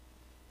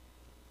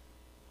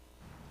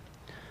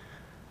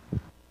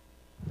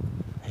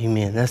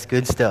Amen. That's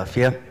good stuff,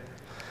 yeah?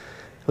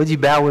 Would you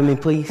bow with me,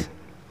 please?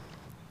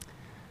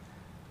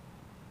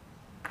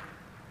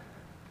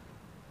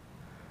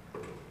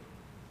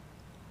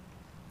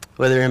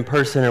 Whether in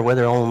person or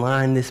whether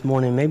online this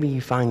morning, maybe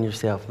you find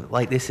yourself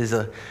like this is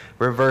a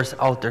reverse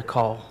altar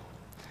call.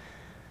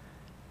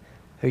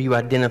 Or you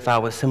identify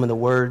with some of the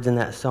words in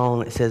that song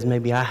that says,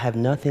 maybe I have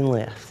nothing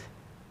left.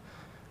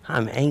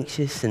 I'm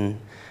anxious and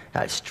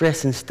got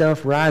stress and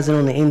stuff rising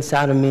on the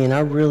inside of me, and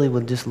I really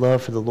would just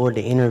love for the Lord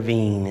to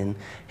intervene and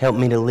help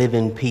me to live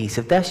in peace.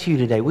 If that's you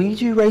today, will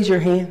you raise your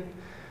hand?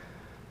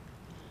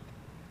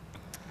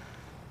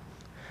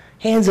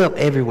 Hands up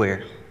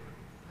everywhere.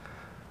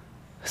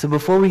 So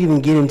before we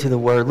even get into the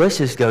word, let's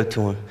just go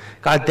to him.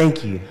 God,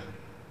 thank you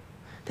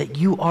that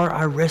you are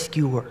our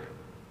rescuer,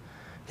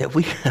 that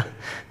we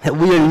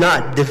are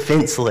not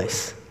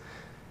defenseless,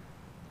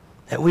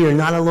 that we are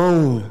not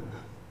alone,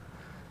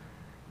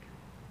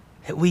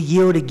 that we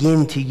yield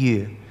again to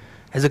you,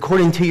 as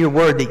according to your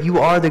word, that you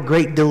are the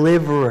great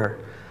deliverer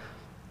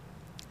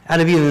out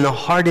of even the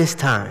hardest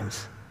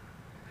times.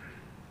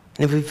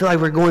 And if we feel like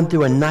we're going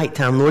through a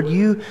nighttime, Lord,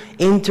 you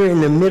enter in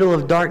the middle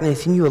of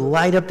darkness and you will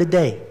light up the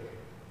day.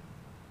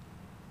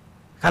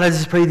 God, I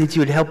just pray that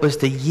you would help us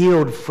to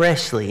yield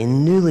freshly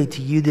and newly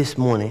to you this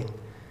morning.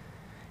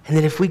 And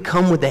that if we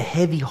come with a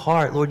heavy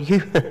heart, Lord, you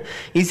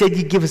said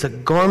you'd give us a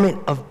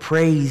garment of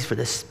praise for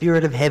the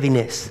spirit of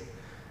heaviness.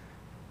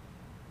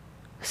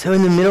 So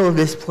in the middle of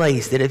this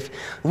place, that if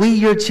we,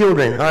 your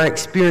children, are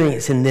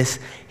experiencing this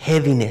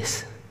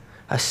heaviness,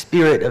 a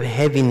spirit of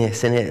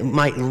heaviness, and it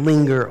might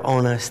linger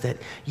on us, that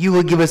you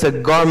will give us a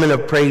garment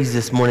of praise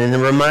this morning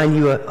and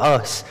remind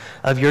us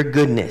of your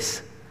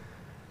goodness,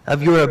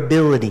 of your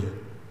ability,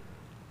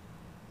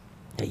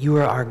 that you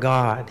are our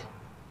God,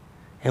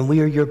 and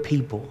we are your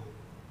people.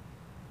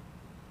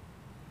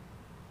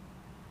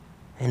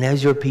 And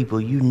as your people,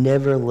 you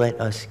never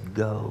let us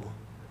go.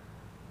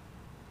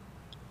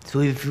 So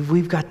if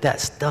we've got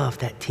that stuff,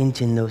 that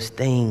tension, those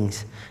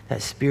things,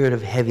 that spirit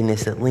of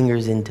heaviness that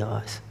lingers into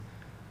us,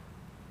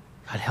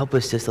 God, help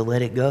us just to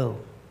let it go,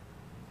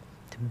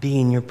 to be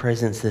in your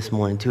presence this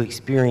morning, to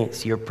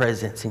experience your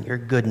presence and your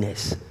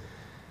goodness,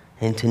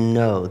 and to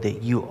know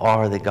that you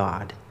are the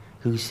God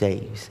who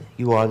saves.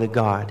 You are the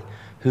God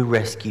who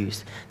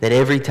rescues. That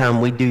every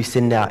time we do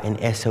send out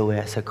an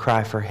SOS, a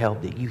cry for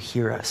help, that you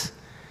hear us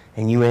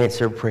and you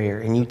answer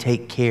prayer and you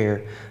take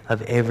care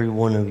of every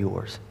one of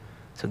yours.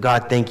 So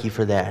God, thank you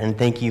for that. And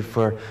thank you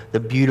for the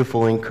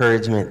beautiful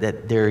encouragement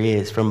that there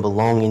is from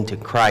belonging to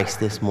Christ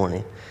this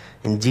morning.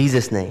 In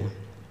Jesus' name,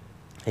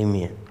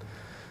 amen.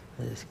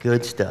 That's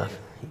good stuff.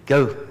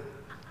 Go.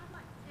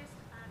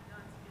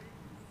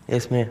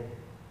 Yes, ma'am.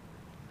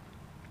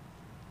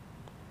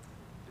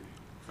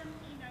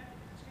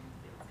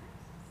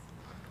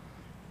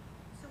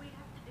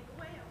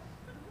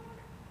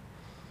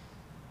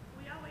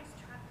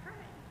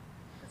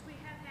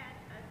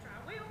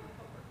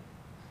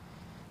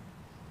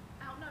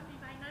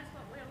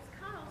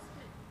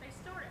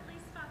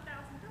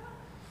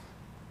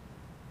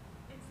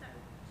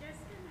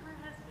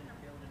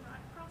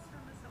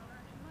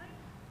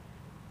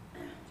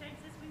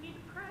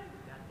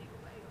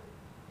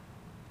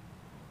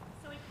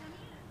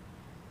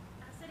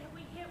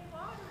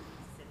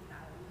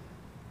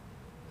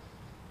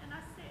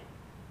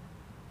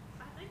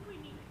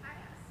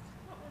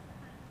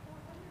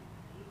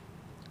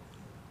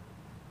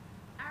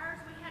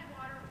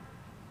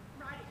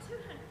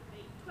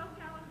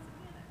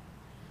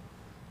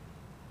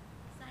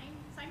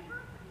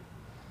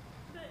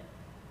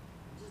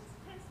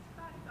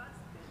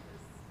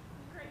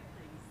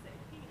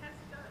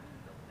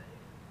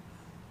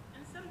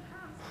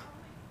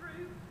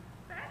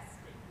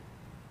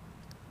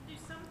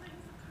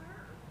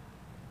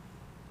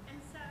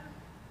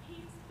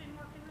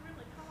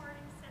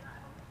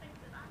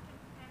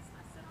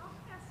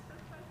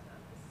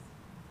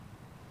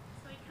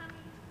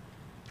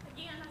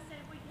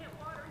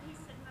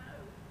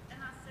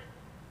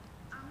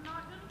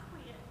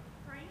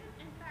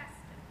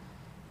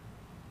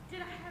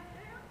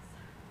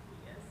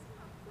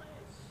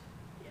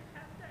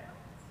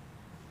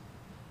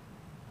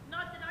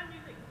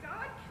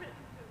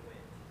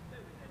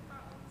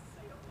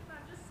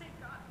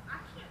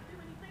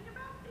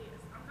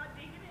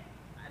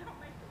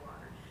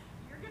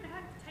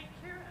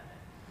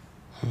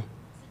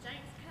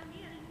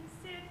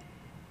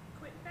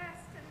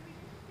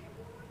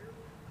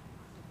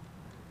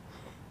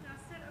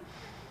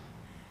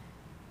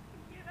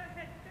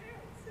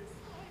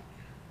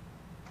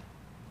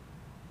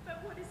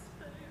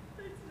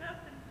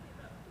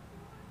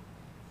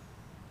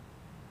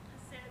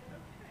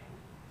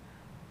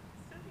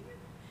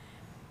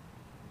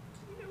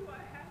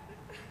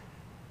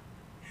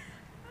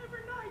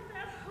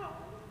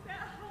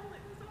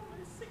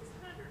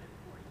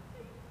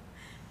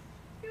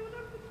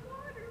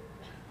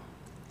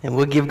 And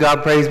we'll give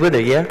God praise with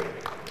her, yeah?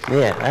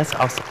 Yeah, that's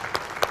awesome.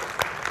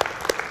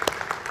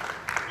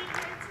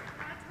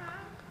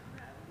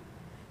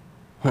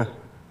 Huh.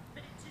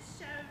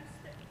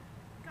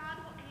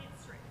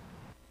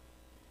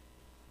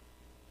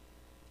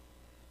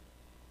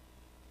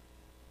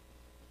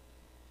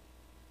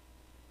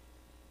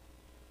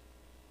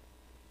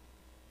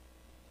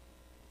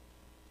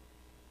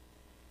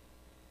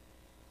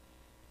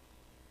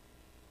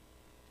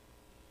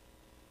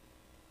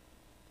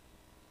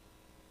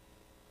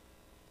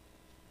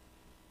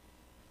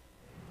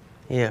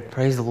 Yeah,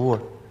 praise the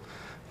Lord.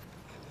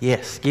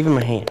 Yes, give him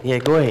a hand. Yeah,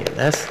 go ahead.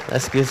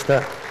 That's good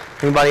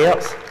stuff. Anybody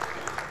else?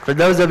 For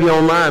those of you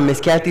online,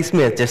 Miss Kathy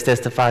Smith just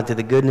testified to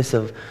the goodness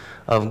of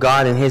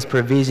God and his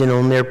provision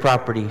on their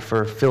property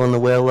for filling the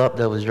well up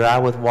that was dry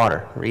with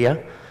water. Yeah?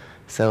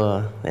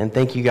 So, and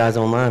thank you guys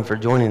online for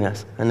joining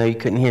us. I know you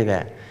couldn't hear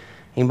that.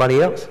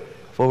 Anybody else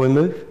before we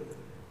move?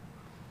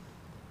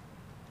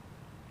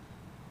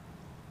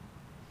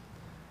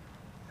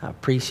 I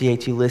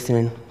appreciate you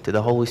listening to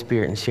the Holy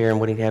Spirit and sharing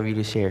what he'd have you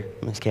to share,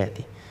 Miss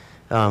Kathy.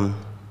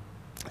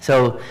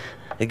 So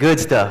the good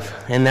stuff,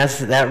 and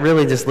that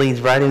really just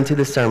leads right into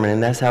the sermon,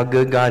 and that's how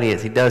good God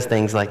is. He does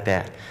things like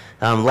that.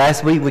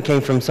 Last week we came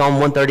from Psalm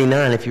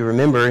 139, if you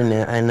remember,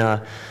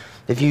 and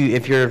if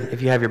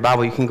you have your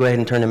Bible, you can go ahead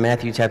and turn to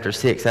Matthew chapter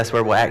 6. That's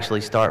where we'll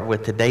actually start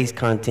with today's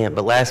content.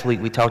 But last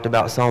week we talked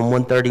about Psalm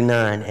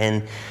 139,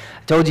 and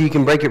I told you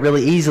can break it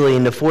really easily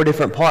into 4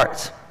 different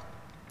parts.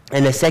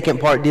 And the second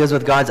part deals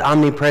with God's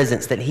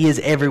omnipresence, that he is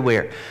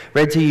everywhere.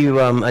 Read to you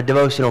a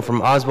devotional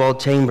from Oswald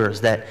Chambers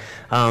that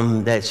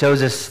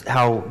shows us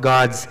how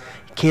God's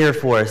care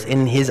for us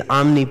in his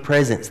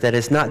omnipresence, that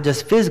it's not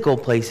just physical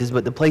places,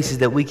 but the places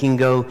that we can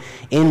go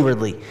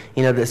inwardly.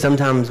 You know, that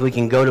sometimes we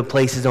can go to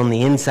places on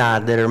the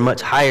inside that are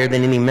much higher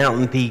than any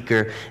mountain peak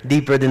or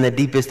deeper than the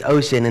deepest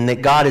ocean, and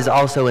that God is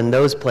also in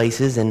those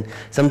places, and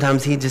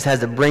sometimes he just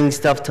has to bring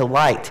stuff to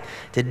light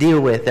to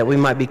deal with that we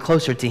might be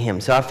closer to him.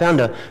 So I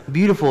found a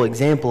beautiful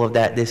example of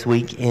that this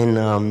week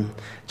in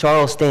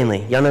Charles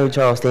Stanley. Y'all know who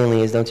Charles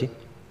Stanley is, don't you?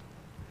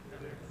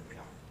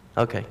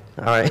 Okay,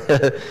 all right.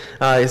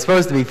 It's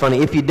supposed to be funny.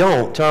 If you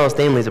don't, Charles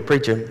Stanley is a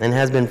preacher and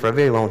has been for a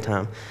very long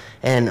time.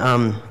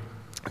 And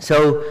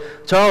so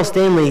Charles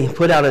Stanley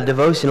put out a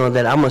devotional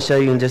that I'm going to show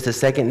you in just a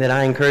second that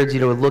I encourage you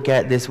to look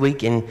at this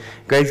week. And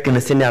Greg's going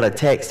to send out a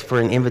text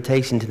for an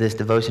invitation to this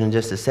devotion in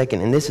just a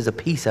second. And this is a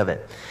piece of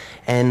it.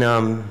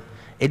 And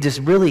it just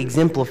really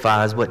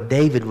exemplifies what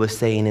David was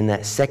saying in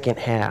that second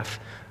half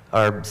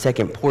or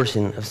second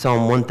portion of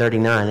Psalm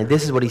 139. And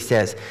this is what he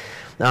says.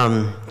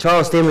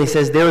 Charles Stanley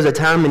says, there was a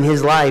time in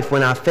his life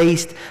when I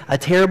faced a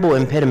terrible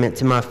impediment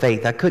to my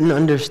faith. I couldn't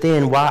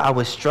understand why I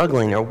was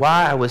struggling or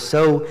why I was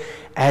so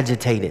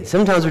agitated.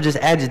 Sometimes we're just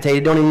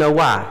agitated, don't even know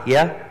why,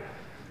 yeah?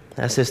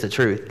 That's just the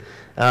truth.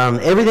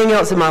 Everything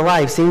else in my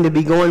life seemed to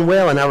be going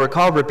well, and I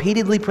recall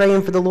repeatedly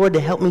praying for the Lord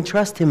to help me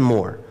trust him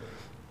more.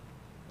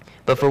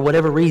 But for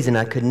whatever reason,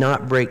 I could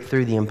not break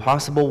through the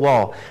impossible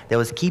wall that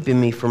was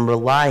keeping me from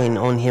relying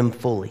on him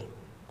fully.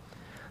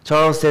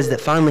 Charles says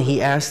that finally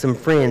he asked some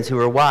friends who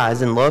were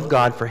wise and loved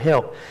God for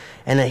help.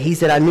 And that he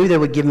said, I knew they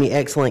would give me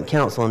excellent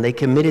counsel. And they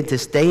committed to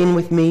staying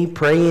with me,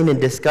 praying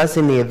and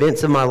discussing the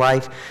events of my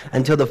life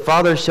until the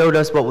Father showed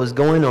us what was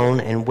going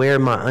on and where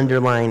my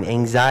underlying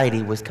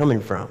anxiety was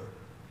coming from.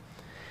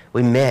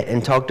 We met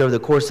and talked over the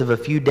course of a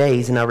few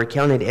days, and I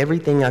recounted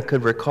everything I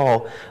could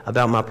recall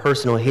about my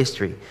personal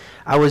history.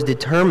 I was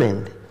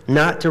determined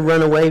not to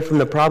run away from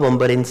the problem,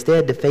 but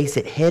instead to face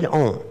it head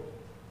on,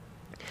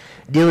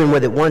 dealing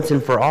with it once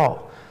and for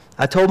all.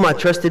 I told my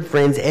trusted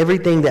friends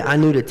everything that I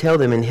knew to tell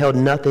them and held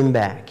nothing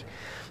back.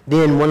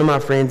 Then one of my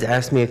friends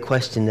asked me a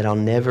question that I'll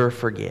never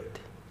forget.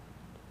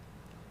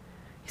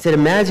 He said,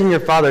 imagine your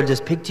father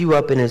just picked you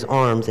up in his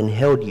arms and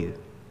held you.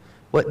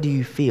 What do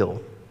you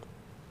feel?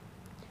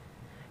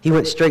 He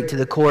went straight to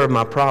the core of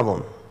my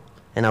problem,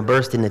 and I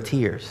burst into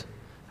tears.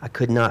 I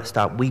could not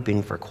stop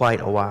weeping for quite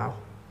a while.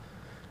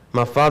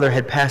 My father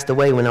had passed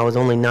away when I was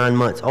only 9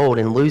 months old,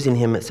 and losing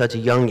him at such a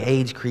young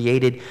age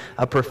created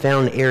a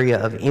profound area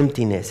of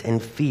emptiness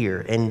and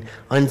fear and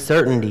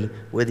uncertainty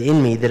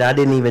within me that I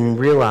didn't even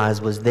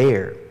realize was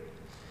there.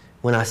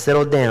 When I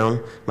settled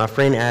down, my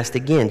friend asked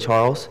again,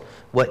 Charles,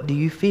 what do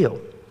you feel?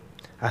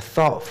 I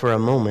thought for a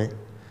moment,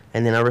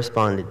 and then I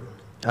responded,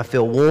 I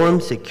feel warm,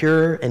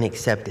 secure, and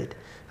accepted.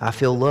 I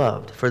feel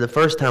loved. For the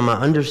first time, I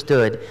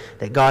understood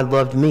that God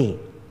loved me,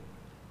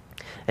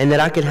 and that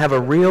I could have a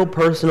real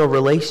personal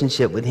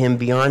relationship with him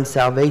beyond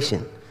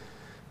salvation.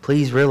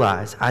 Please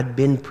realize I'd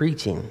been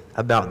preaching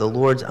about the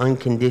Lord's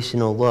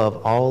unconditional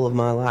love all of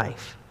my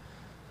life.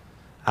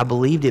 I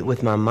believed it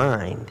with my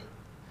mind,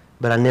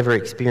 but I never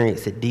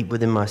experienced it deep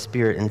within my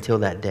spirit until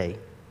that day.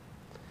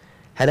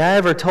 Had I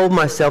ever told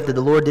myself that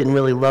the Lord didn't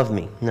really love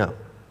me? No.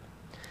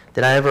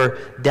 Did I ever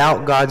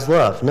doubt God's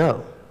love?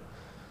 No.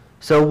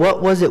 So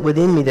what was it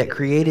within me that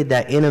created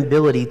that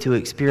inability to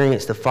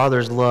experience the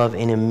Father's love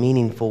in a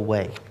meaningful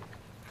way?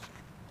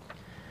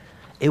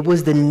 It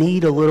was the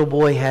need a little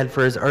boy had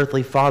for his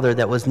earthly father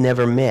that was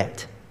never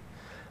met.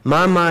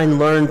 My mind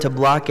learned to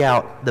block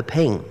out the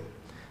pain,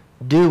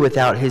 do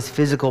without his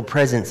physical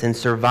presence, and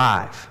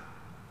survive.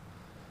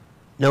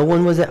 No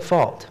one was at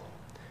fault,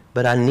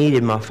 but I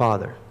needed my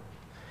father,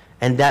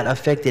 and that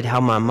affected how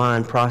my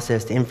mind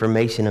processed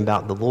information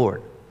about the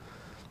Lord.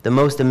 The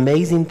most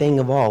amazing thing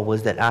of all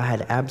was that I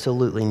had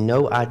absolutely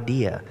no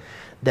idea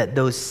that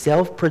those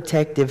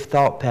self-protective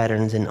thought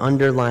patterns and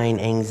underlying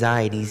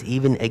anxieties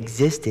even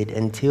existed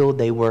until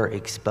they were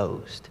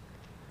exposed.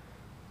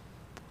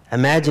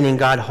 Imagining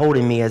God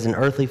holding me as an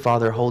earthly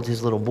father holds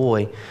his little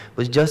boy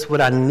was just what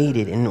I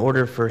needed in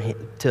order for him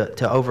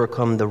to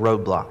overcome the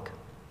roadblock.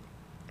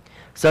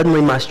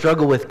 Suddenly, my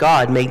struggle with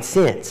God made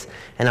sense,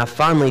 and I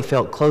finally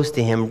felt close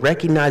to him.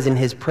 Recognizing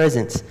his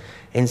presence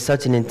in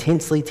such an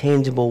intensely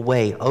tangible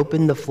way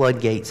opened the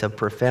floodgates of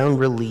profound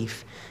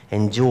relief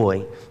and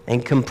joy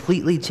and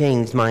completely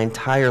changed my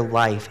entire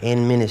life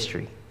and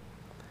ministry.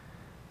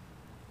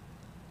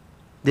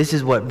 This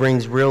is what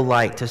brings real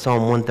light to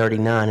Psalm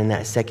 139 in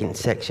that second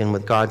section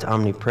with God's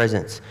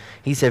omnipresence.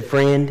 He said,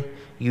 "Friend,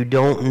 you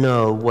don't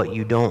know what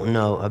you don't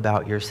know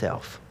about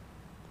yourself."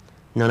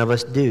 None of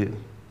us do.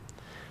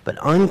 But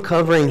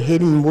uncovering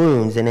hidden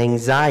wounds and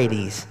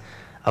anxieties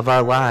of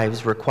our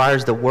lives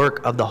requires the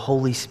work of the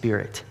Holy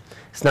Spirit.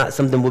 It's not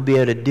something we'll be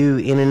able to do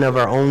in and of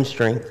our own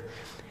strength,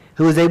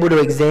 who is able to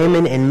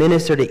examine and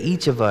minister to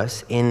each of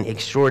us in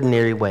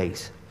extraordinary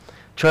ways.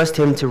 Trust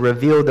him to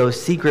reveal those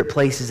secret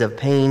places of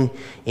pain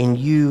in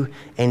you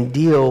and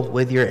deal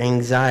with your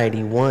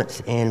anxiety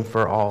once and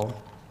for all.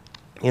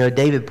 You know,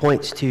 David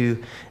points to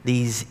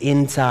these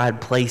inside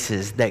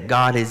places that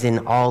God is in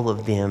all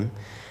of them.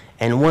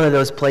 And one of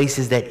those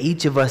places that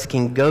each of us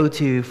can go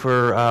to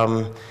for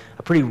a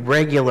pretty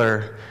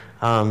regular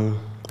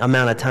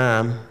amount of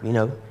time, you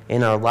know,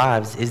 in our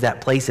lives is that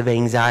place of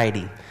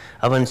anxiety,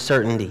 of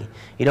uncertainty.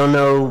 You don't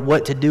know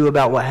what to do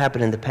about what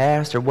happened in the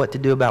past or what to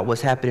do about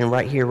what's happening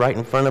right here, right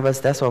in front of us.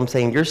 That's what I'm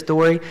saying. Your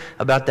story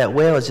about that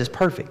well is just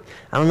perfect.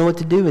 I don't know what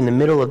to do in the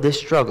middle of this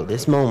struggle,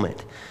 this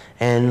moment.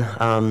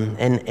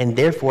 And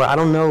therefore, I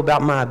don't know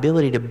about my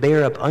ability to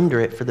bear up under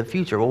it for the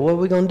future. Well, what are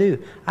we going to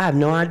do? I have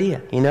no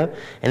idea, you know?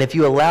 And if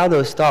you allow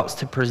those thoughts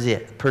to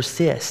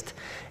persist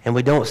and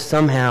we don't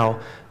somehow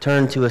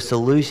turn to a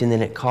solution,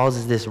 then it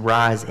causes this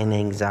rise in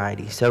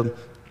anxiety. So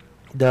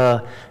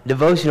the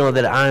devotional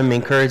that I'm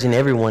encouraging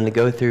everyone to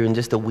go through in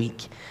just a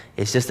week,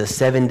 it's just a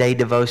 7-day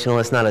devotional.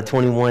 It's not a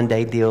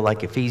 21-day deal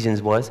like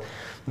Ephesians was.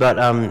 But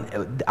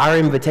our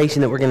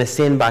invitation that we're going to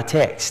send by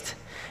text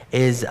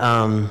is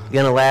going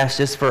to last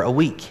just for a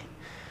week.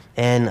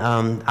 And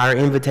our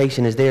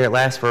invitation is there. It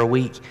lasts for a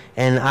week.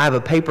 And I have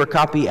a paper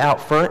copy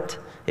out front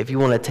if you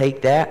want to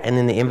take that, and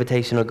then the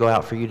invitation will go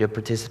out for you to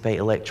participate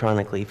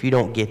electronically. If you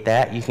don't get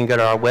that, you can go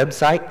to our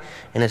website,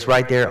 and it's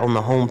right there on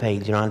the home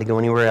page. You don't have to go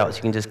anywhere else.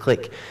 You can just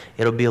click.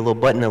 It'll be a little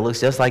button that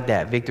looks just like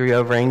that, Victory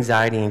Over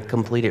Anxiety, and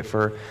complete it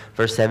for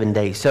 7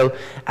 days. So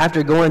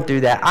after going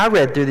through that, I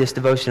read through this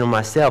devotional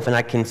myself, and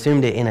I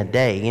consumed it in a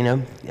day, you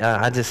know.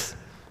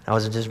 I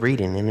was just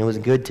reading, and it was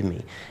good to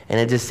me. And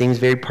it just seems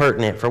very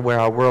pertinent for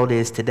where our world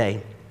is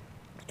today.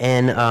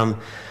 And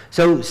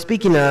so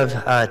speaking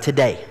of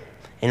today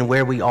and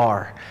where we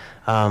are,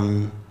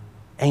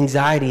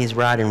 anxiety is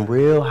riding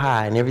real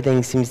high, and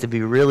everything seems to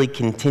be really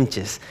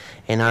contentious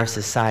in our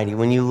society.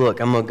 When you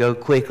look, I'm going to go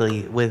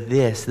quickly with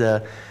this.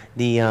 The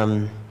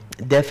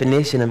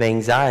definition of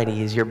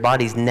anxiety is your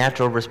body's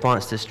natural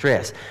response to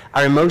stress.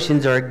 Our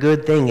emotions are a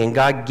good thing, and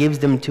God gives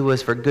them to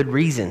us for good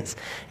reasons.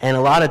 And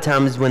a lot of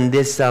times when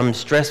this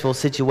stressful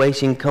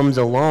situation comes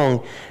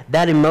along,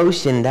 that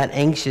emotion, that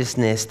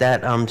anxiousness,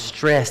 that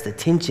stress, the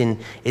tension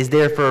is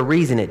there for a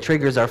reason. It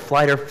triggers our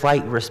flight or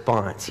fight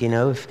response. You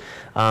know, if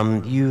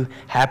you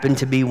happen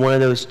to be one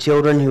of those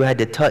children who had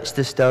to touch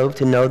the stove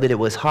to know that it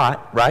was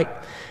hot, right?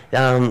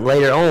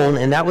 Later on,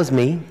 and that was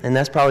me, and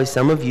that's probably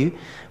some of you,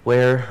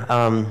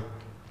 where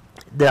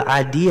the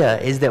idea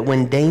is that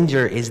when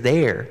danger is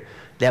there,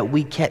 that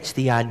we catch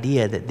the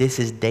idea that this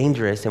is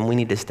dangerous and we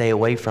need to stay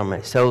away from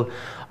it. So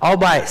all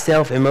by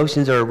itself,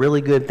 emotions are a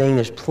really good thing.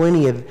 There's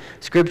plenty of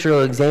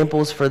scriptural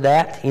examples for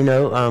that. You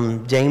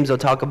know, James will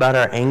talk about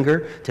our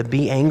anger, to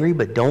be angry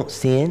but don't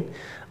sin.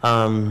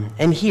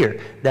 And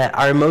here, that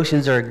our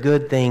emotions are a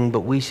good thing, but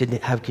we should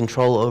have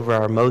control over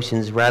our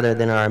emotions rather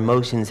than our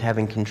emotions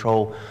having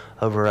control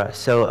over us.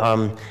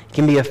 So it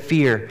can be a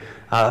fear,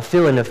 a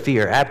feeling of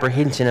fear,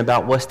 apprehension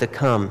about what's to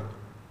come.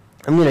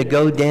 I'm going to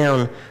go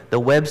down the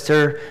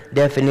Webster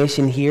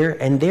definition here,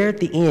 and there at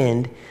the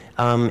end,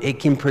 it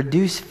can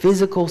produce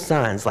physical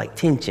signs like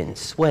tension,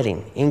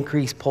 sweating,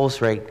 increased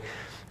pulse rate.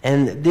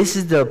 And this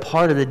is the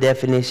part of the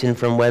definition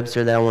from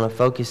Webster that I want to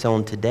focus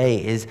on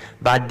today, is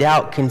by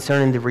doubt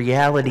concerning the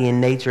reality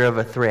and nature of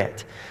a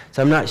threat.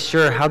 So I'm not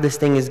sure how this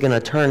thing is going to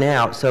turn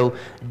out. So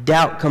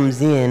doubt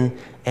comes in,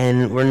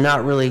 and we're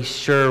not really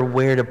sure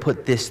where to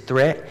put this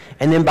threat.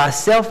 And then by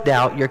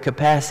self-doubt, your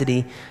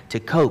capacity to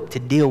cope, to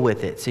deal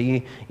with it. So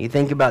you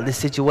think about this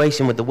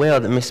situation with the well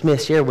that Ms.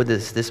 Smith shared with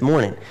us this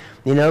morning.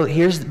 You know,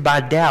 here's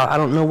by doubt, I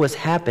don't know what's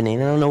happening.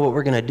 I don't know what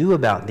we're going to do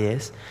about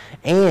this.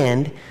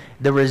 And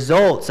the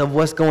results of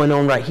what's going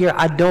on right here,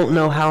 I don't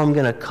know how I'm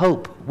going to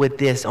cope with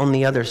this on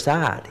the other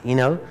side, you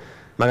know.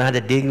 Am I going to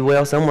have to dig the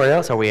well somewhere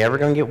else? Are we ever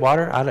going to get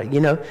water? You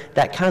know,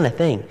 that kind of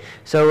thing.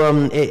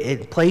 So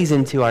it plays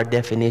into our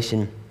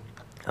definition.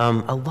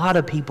 A lot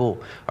of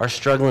people are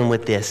struggling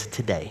with this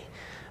today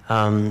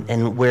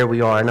and where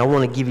we are. And I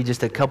want to give you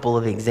just a couple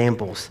of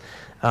examples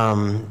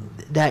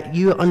that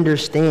you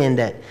understand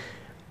that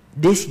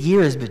this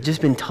year has just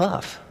been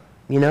tough,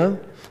 you know.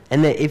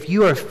 And that if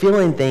you are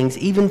feeling things,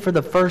 even for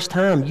the first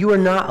time, you are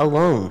not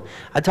alone.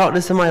 I talked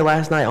to somebody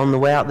last night on the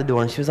way out the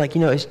door, and she was like,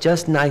 it's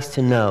just nice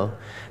to know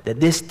that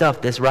this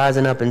stuff that's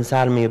rising up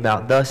inside of me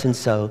about thus and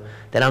so,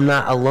 that I'm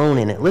not alone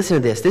in it. Listen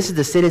to this. This is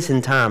the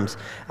Citizen Times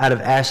out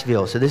of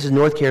Asheville. So this is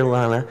North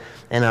Carolina,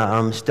 and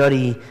a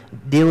study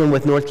dealing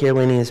with North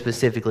Carolinians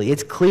specifically.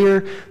 It's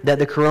clear that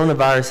the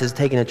coronavirus has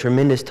taken a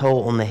tremendous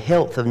toll on the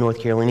health of North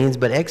Carolinians,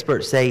 but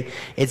experts say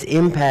its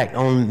impact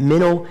on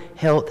mental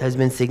health has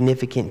been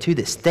significant too.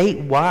 That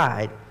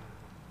statewide,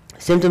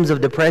 symptoms of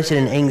depression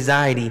and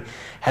anxiety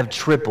have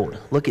tripled.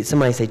 Look at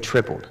somebody say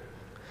tripled.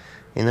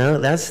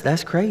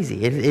 That's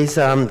crazy. It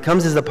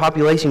comes as the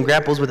population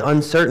grapples with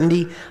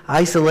uncertainty,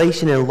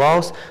 isolation, and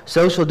loss,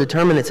 social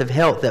determinants of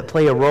health that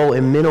play a role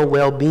in mental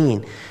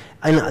well-being.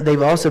 And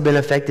they've also been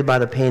affected by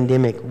the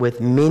pandemic,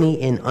 with many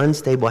in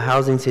unstable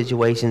housing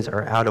situations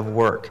or out of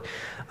work.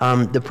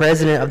 The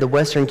president of the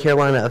Western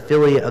Carolina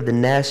affiliate of the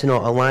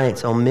National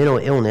Alliance on Mental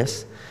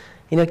Illness,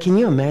 can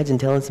you imagine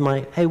telling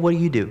somebody, hey, what do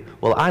you do?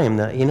 Well, I am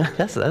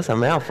that's a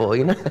mouthful,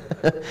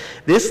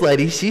 This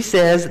lady, she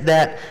says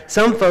that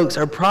some folks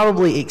are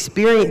probably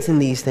experiencing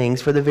these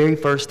things for the very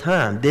first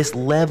time, this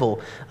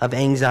level of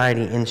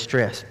anxiety and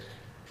stress.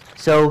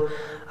 So,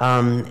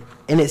 and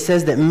it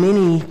says that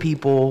many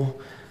people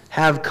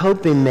have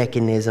coping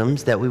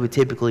mechanisms that we would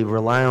typically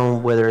rely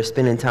on, whether it's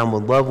spending time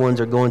with loved ones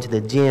or going to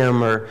the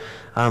gym or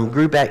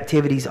group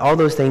activities. All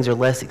those things are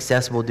less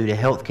accessible due to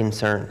health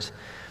concerns.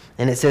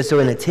 And it says, so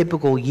in a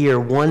typical year,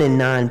 1 in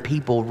 9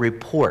 people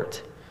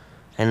report.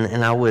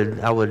 And I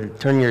would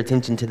turn your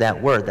attention to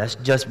that word. That's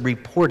just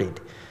reported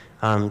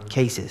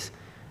cases,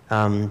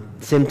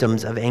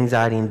 symptoms of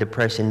anxiety and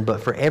depression.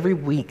 But for every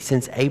week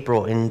since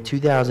April in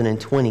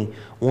 2020,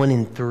 1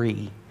 in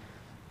 3.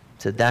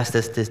 So that's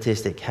the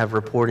statistic, have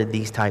reported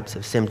these types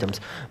of symptoms.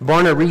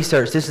 Barna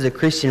Research, this is a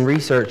Christian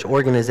research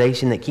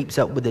organization that keeps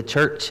up with the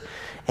church.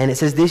 And it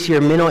says this year,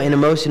 mental and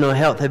emotional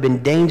health have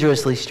been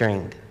dangerously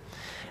strained.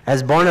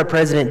 As Barna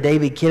President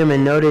David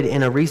Kinnaman noted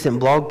in a recent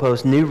blog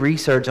post, new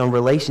research on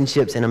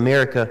relationships in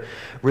America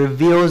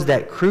reveals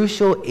that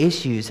crucial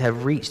issues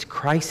have reached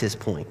crisis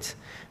points.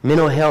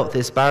 Mental health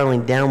is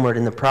spiraling downward,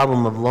 and the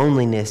problem of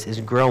loneliness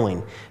is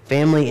growing.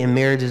 Family and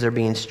marriages are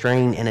being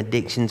strained, and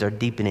addictions are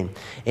deepening.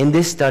 In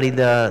this study,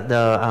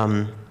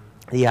 the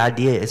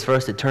idea is for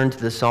us to turn to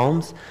the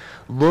Psalms,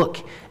 look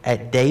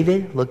at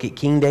David, look at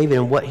King David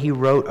and what he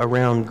wrote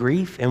around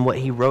grief and what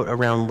he wrote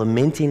around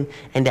lamenting,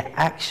 and to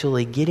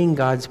actually get in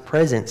God's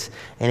presence.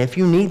 And if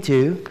you need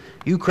to,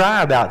 you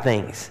cry about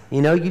things.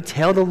 You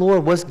tell the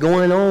Lord what's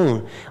going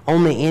on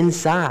the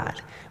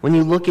inside. When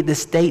you look at the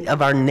state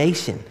of our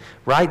nation,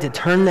 right, to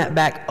turn that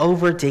back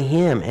over to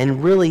Him.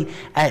 And really,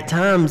 at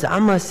times, I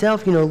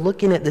myself,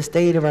 looking at the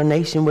state of our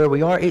nation where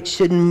we are, it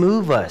shouldn't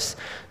move us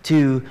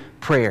to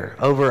prayer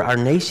over our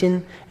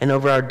nation and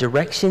over our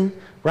direction,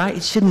 right?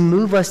 It shouldn't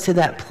move us to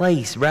that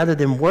place rather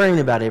than worrying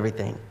about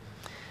everything.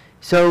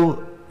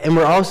 So, and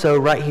we're also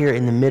right here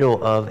in the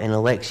middle of an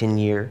election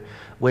year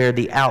where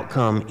the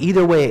outcome,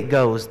 either way it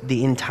goes,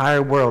 the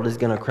entire world is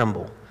going to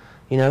crumble.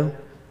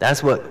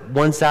 That's what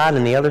one side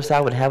and the other side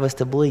would have us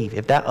to believe.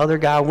 If that other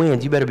guy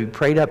wins, you better be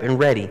prayed up and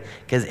ready,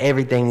 because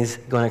everything is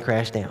going to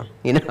crash down,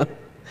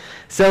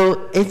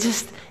 So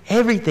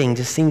everything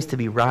just seems to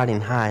be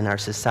riding high in our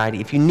society.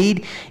 If you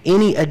need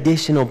any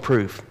additional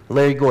proof,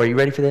 Larry Gore, you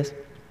ready for this?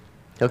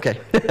 Okay.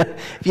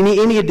 If you need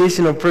any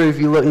additional proof,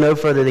 you look no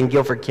further than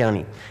Guilford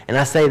County. And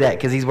I say that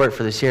because he's worked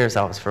for the sheriff's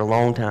office for a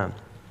long time.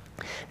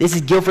 This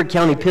is Guilford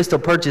County pistol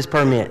purchase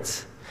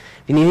permits.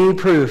 If you need any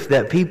proof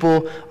that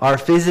people are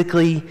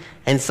physically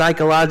and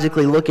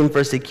psychologically looking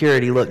for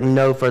security, look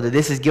no further.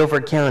 This is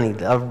Guilford County,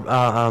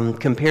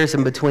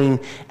 comparison between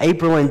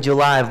April and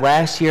July of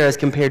last year as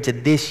compared to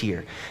this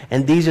year.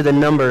 And these are the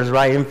numbers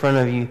right in front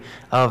of you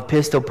of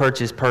pistol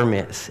purchase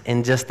permits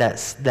in just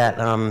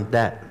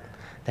that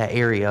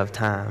area of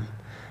time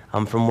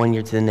from one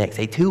year to the next.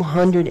 A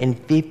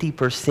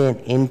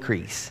 250%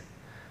 increase.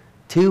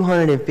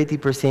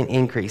 250%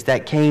 increase.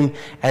 That came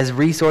as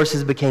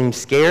resources became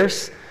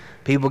scarce.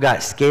 People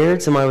got scared.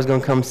 Somebody was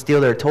going to come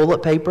steal their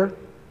toilet paper,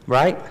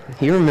 right?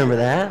 You remember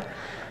that.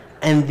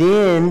 And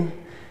then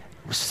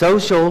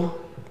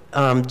social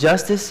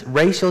justice,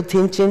 racial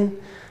tension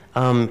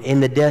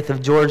in the death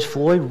of George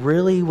Floyd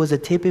really was a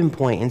tipping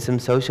point in some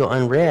social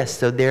unrest.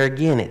 So there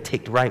again, it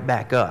ticked right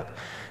back up.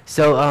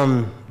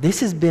 So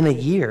this has been a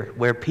year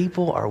where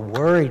people are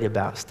worried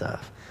about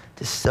stuff,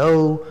 just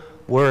so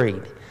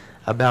worried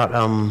about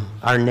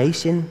our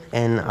nation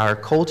and our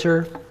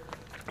culture,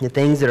 the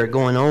things that are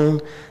going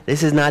on.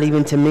 This is not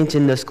even to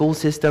mention the school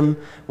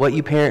system, what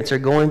you parents are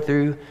going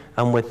through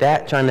with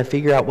that, trying to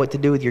figure out what to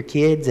do with your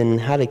kids and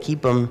how to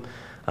keep them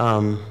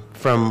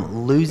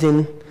from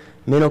losing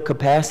mental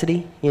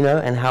capacity,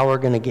 and how we're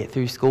going to get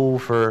through school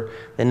for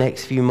the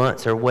next few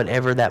months or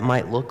whatever that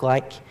might look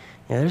like.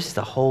 There's just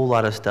a whole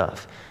lot of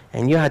stuff.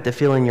 And you have to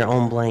fill in your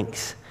own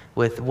blanks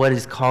with what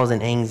is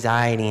causing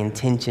anxiety and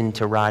tension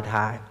to ride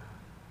high.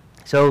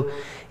 So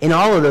in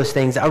all of those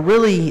things, I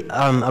really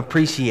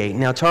appreciate.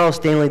 Now, Charles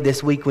Stanley,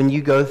 this week when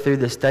you go through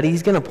the study,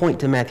 he's going to point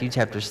to Matthew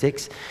chapter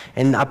 6.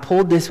 And I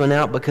pulled this one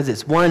out because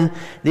it's one,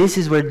 this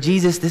is where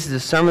Jesus, this is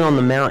a Sermon on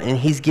the Mount, and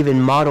he's given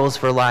models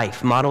for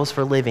life, models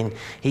for living.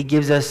 He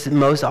gives us,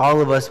 all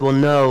of us will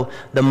know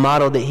the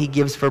model that he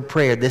gives for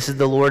prayer. This is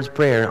the Lord's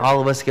Prayer, and all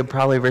of us could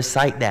probably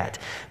recite that.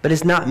 But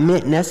it's not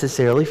meant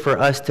necessarily for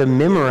us to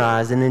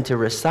memorize and then to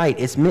recite.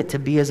 It's meant to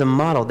be as a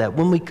model that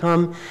when we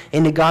come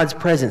into God's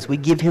presence, we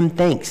give him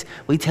thanks.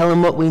 We tell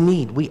him what we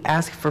need. We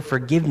ask for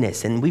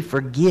forgiveness, and we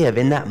forgive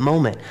in that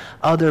moment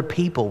other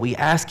people. We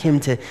ask him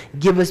to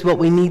give us what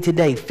we need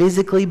today,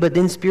 physically, but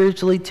then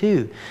spiritually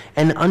too.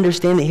 And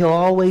understand that he'll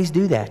always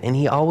do that, and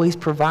he always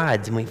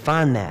provides, and we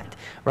find that,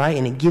 right?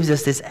 And it gives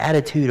us this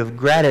attitude of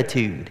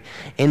gratitude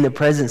in the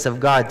presence of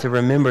God to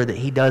remember that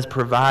he does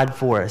provide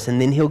for us.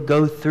 And then he'll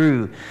go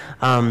through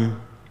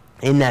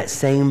in that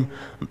same,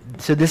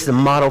 so this is a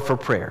model for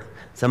prayer.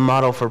 It's a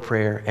model for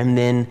prayer. And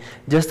then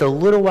just a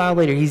little while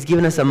later, he's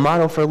given us a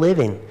model for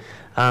living.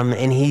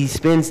 And he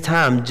spends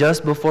time,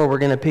 just before we're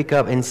going to pick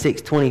up in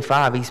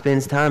 6:25, he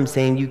spends time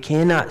saying you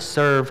cannot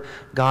serve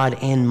God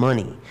and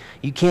money.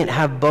 You can't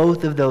have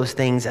both of those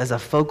things as a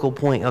focal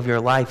point of your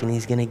life. And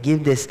he's going to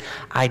give this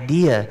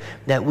idea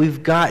that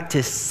we've got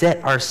to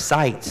set our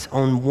sights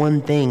on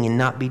one thing and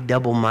not be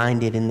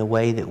double-minded in the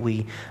way that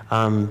we,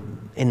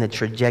 in the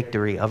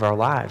trajectory of our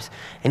lives.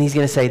 And he's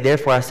going to say,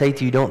 therefore I say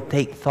to you, don't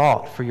take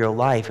thought for your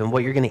life and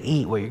what you're going to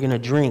eat, what you're going to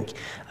drink,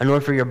 nor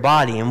for your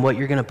body and what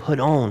you're going to put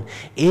on.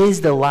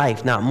 Is the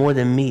life not more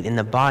than meat, and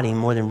the body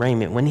more than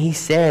raiment? When he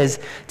says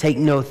take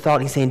no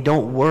thought, he's saying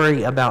don't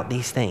worry about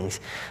these things.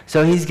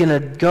 So he's going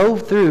to go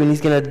through and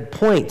he's going to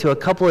point to a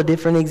couple of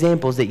different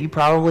examples that you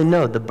probably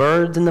know, the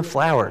birds and the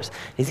flowers.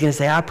 He's going to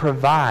say, I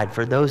provide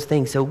for those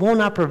things. So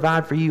won't I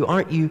provide for you?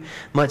 Aren't you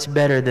much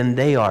better than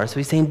they are? So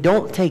he's saying,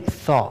 don't take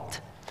thought.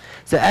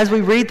 So as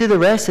we read through the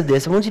rest of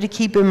this, I want you to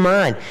keep in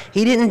mind,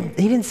 he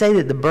didn't say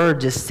that the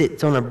bird just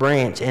sits on a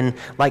branch and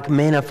like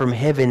manna from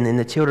heaven in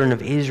the children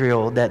of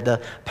Israel, that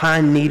the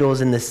pine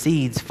needles and the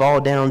seeds fall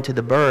down to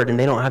the bird and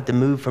they don't have to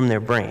move from their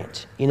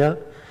branch, you know?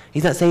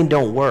 He's not saying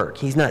don't work.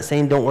 He's not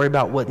saying don't worry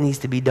about what needs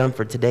to be done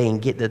for today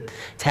and get the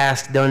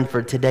tasks done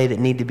for today that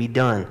need to be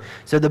done.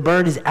 So the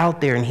bird is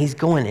out there and he's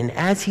going. And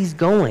as he's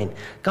going,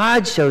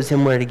 God shows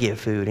him where to get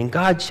food. And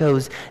God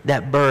shows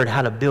that bird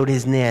how to build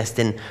his nest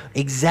and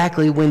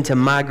exactly when to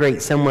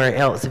migrate somewhere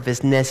else if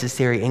it's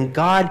necessary. And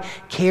God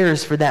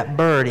cares for that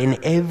bird in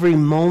every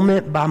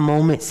moment by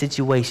moment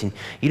situation.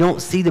 You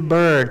don't see the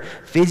bird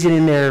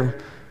fidgeting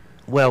their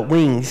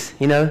wings,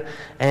 you know,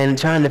 and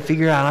trying to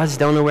figure out, I just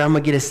don't know where I'm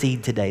going to get a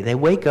seed today. They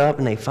wake up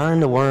and they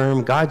find a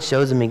worm. God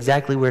shows them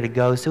exactly where to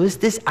go. So it's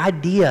this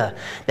idea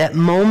that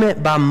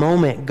moment by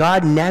moment,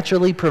 God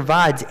naturally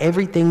provides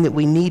everything that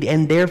we need,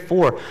 and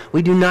therefore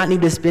we do not need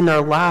to spend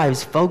our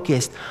lives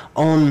focused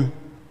on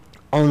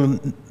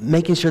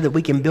making sure that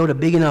we can build a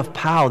big enough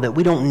pile that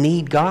we don't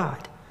need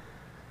God.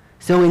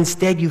 So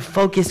instead, you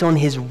focus on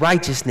his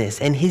righteousness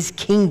and his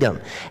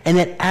kingdom. And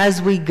that as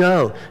we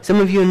go, some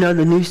of you know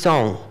the new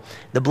song,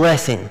 The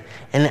Blessing.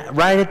 And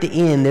right at the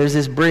end, there's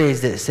this bridge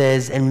that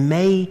says, and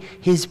may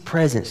his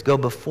presence go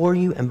before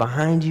you and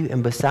behind you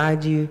and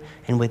beside you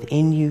and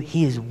within you.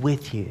 He is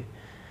with you.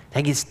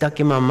 That gets stuck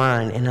in my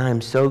mind, and I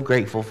am so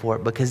grateful for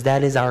it because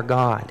that is our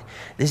God.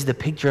 This is the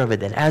picture of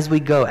it, that as we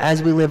go,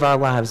 as we live our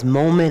lives,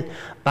 moment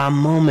by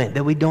moment,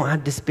 that we don't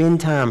have to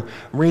spend time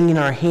wringing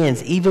our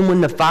hands, even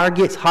when the fire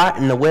gets hot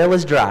and the well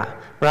is dry,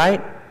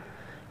 right?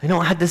 We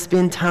don't have to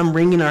spend time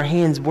wringing our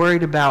hands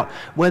worried about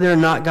whether or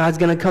not God's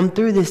going to come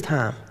through this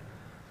time.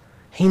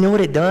 You know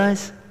what it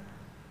does?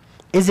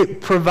 Is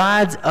it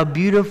provides a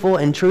beautiful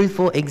and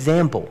truthful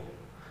example.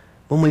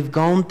 When we've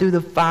gone through the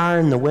fire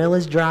and the well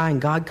is dry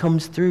and God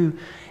comes through,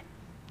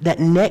 that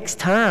next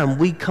time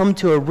we come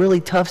to a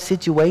really tough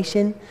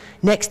situation,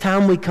 next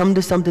time we come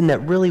to something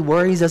that really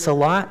worries us a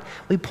lot,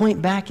 we point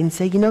back and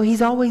say, you know,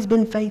 he's always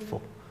been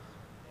faithful.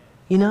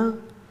 You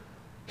know?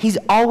 He's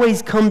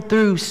always come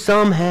through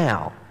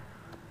somehow.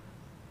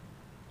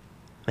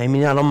 Maybe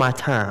not on my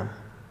time.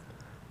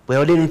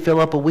 Well, it didn't fill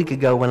up a week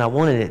ago when I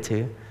wanted it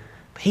to.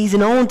 But he's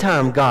an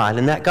on-time God,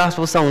 and that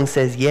gospel song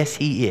says, yes,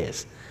 he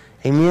is.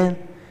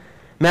 Amen?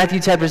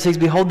 Matthew chapter 6,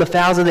 behold the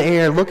fowls of the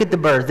air, look at the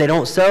birds. They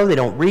don't sow, they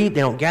don't reap,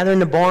 they don't gather in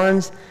the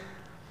barns,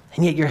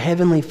 and yet your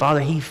heavenly Father,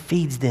 he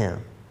feeds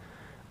them.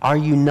 Are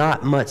you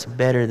not much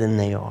better than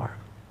they are?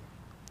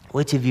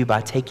 Which of you,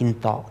 by taking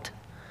thought,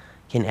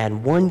 can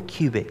add 1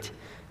 cubit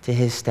to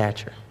his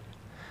stature?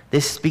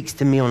 This speaks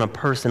to me on a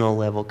personal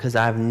level because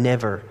I've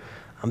never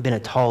been a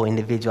tall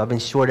individual. I've been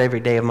short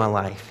every day of my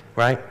life,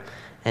 right?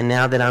 And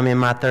now that I'm in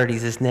my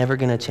 30s, it's never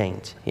going to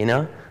change, you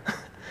know?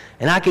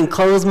 And I can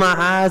close my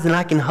eyes and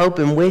I can hope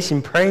and wish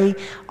and pray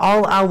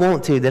all I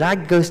want to that I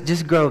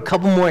just grow a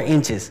couple more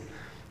inches.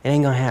 It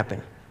ain't going to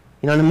happen.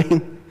 You know what I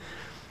mean?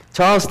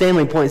 Charles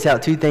Stanley points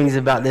out 2 things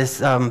about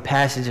this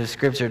passage of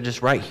Scripture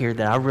just right here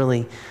that I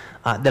really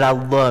that I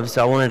love,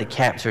 so I wanted to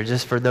capture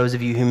just for those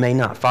of you who may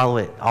not follow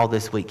it all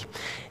this week.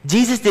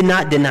 Jesus did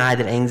not deny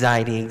that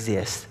anxiety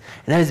exists.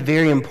 And that is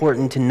very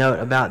important to note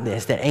about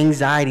this, that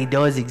anxiety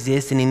does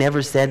exist, and he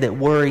never said that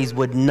worries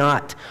would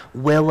not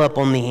well up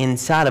on the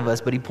inside of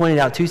us, but he pointed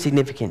out two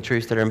significant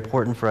truths that are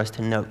important for us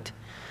to note.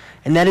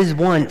 And that is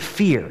one,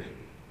 fear.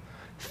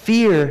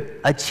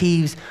 Fear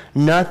achieves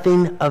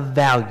nothing of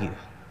value.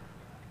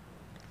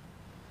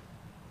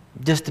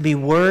 Just to be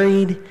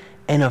worried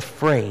and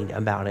afraid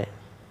about it,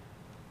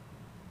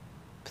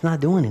 it's not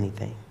doing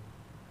anything.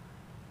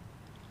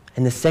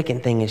 And the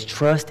second thing is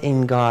trust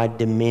in God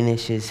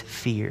diminishes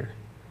fear.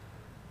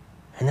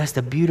 And that's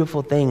the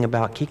beautiful thing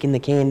about kicking the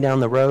can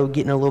down the road,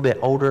 getting a little bit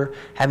older,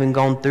 having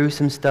gone through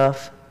some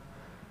stuff,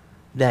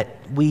 that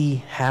we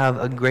have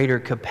a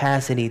greater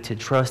capacity to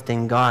trust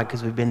in God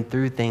because we've been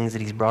through things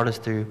that he's brought us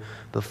through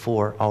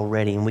before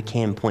already. And we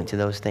can point to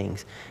those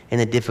things in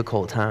the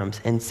difficult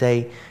times and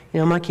say,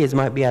 my kids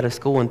might be out of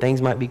school and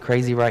things might be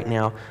crazy right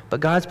now,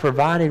 but God's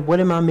provided. What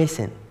am I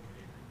missing?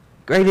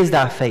 Great is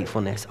thy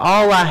faithfulness.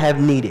 All I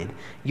have needed,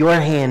 your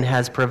hand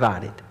has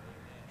provided.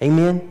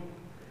 Amen?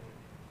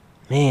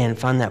 Man,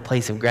 find that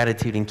place of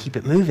gratitude and keep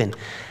it moving.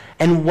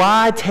 And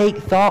why take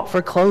thought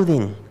for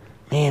clothing?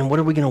 Man, what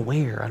are we going to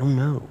wear? I don't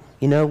know.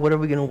 What are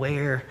we going to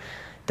wear?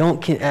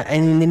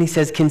 And then he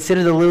says,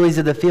 consider the lilies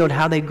of the field,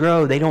 how they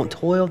grow. They don't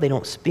toil, they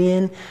don't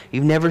spin.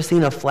 You've never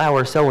seen a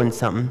flower sowing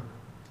something.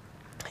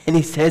 And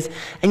he says,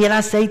 and yet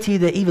I say to you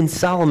that even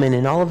Solomon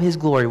in all of his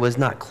glory was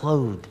not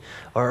clothed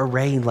or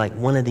arrayed like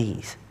one of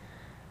these.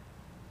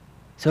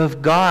 So if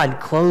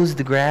God clothes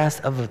the grass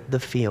of the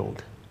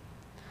field,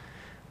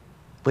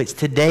 which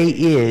today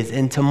is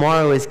and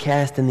tomorrow is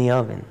cast in the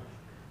oven,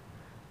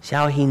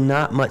 shall he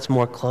not much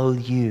more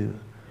clothe you,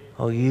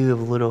 O you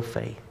of little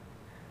faith?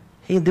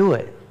 He'll do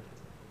it.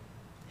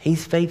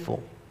 He's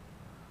faithful.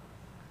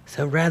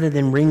 So rather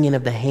than wringing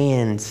of the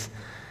hands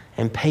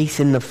and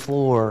pacing the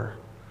floor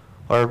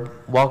or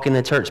walking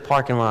the church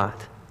parking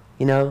lot,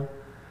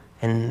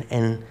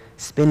 and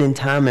spending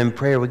time in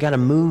prayer, we got to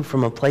move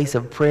from a place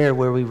of prayer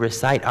where we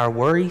recite our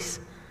worries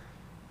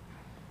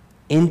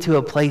into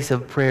a place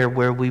of prayer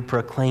where we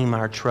proclaim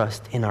our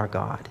trust in our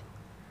God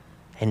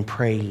and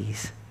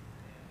praise.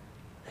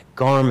 A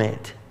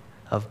garment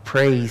of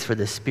praise for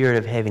the spirit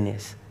of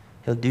heaviness.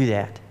 He'll do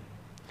that.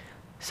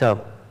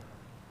 So,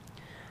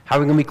 how are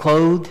we going to be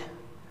clothed?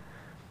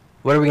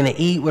 What are we going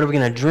to eat? What are we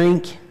going to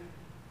drink?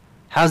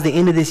 How's the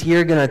end of this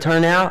year going to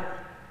turn out?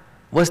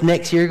 What's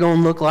next year going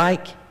to look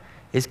like?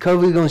 Is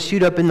COVID going to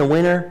shoot up in the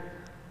winter?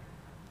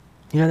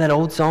 You know that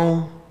old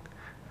song?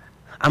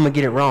 I'm going to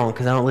get it wrong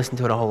because I don't listen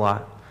to it a whole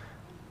lot.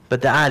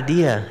 But the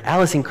idea,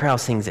 Alison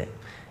Krauss sings it.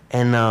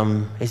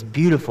 And it's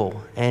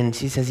beautiful. And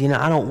she says,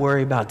 I don't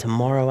worry about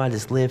tomorrow. I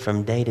just live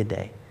from day to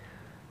day.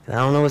 I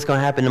don't know what's going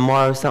to happen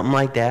tomorrow, something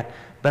like that.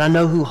 But I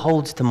know who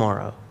holds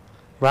tomorrow.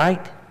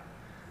 Right?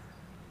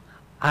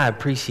 I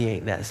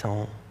appreciate that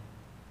song.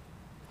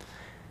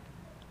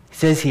 It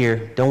says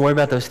here, don't worry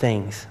about those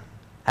things.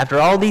 After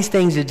all these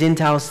things the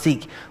Gentiles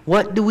seek,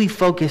 what do we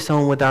focus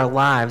on with our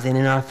lives and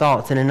in our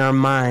thoughts and in our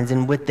minds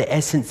and with the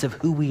essence of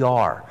who we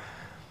are?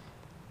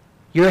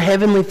 Your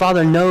heavenly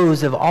Father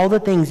knows of all the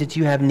things that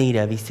you have need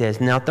of, he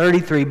says. Now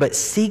 33, but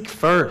seek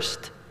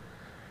first.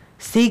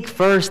 Seek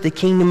first the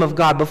kingdom of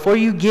God. Before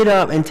you get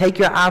up and take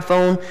your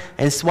iPhone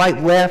and swipe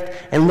left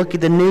and look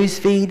at the news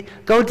feed,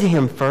 go to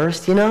him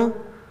first, Don't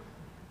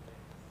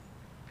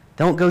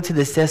go to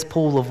the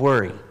cesspool of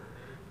worry.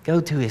 Go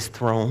to his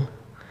throne.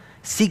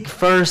 Seek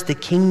first the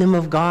kingdom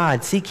of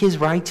God. Seek his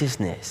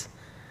righteousness.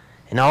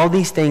 And all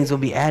these things will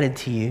be added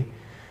to you.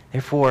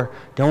 Therefore,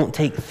 don't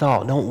take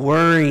thought. Don't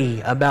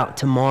worry about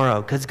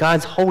tomorrow, because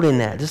God's holding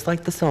that, just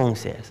like the song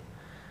says.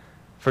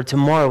 For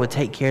tomorrow will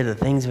take care of the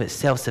things of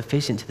itself.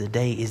 Sufficient to the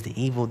day is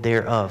the evil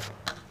thereof.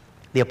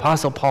 The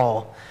Apostle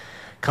Paul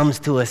comes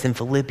to us in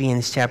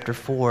Philippians chapter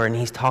 4, and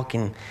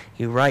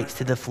he writes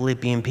to the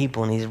Philippian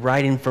people, and he's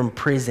writing from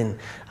prison,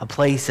 a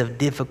place of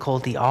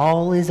difficulty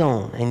all his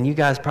own. And you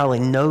guys probably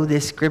know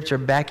this scripture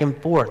back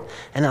and forth,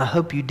 and I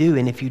hope you do.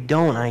 And if you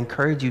don't, I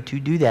encourage you to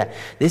do that.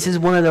 This is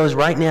one of those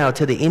right now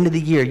to the end of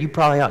the year. You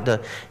probably ought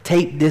to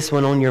tape this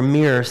one on your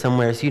mirror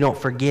somewhere so you don't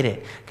forget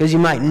it, because you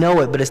might know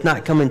it, but it's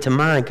not coming to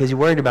mind because you're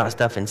worried about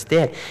stuff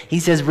instead. He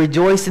says,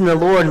 rejoice in the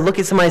Lord. Look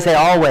at somebody and say,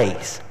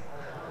 always.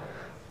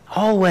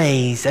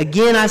 Always.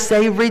 Again, I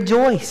say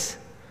rejoice.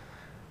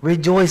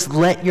 Rejoice.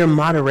 Let your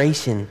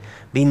moderation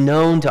be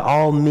known to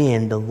all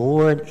men. The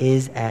Lord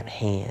is at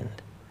hand.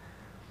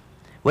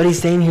 What he's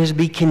saying here is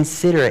be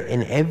considerate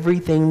in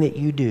everything that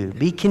you do.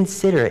 Be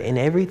considerate in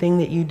everything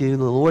that you do.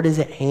 The Lord is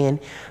at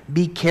hand.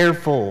 Be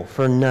careful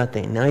for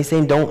nothing. Now he's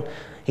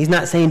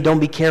not saying don't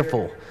be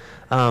careful.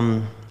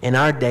 In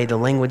our day, the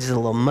language is a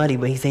little muddy,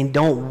 but he's saying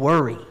don't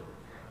worry.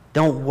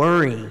 Don't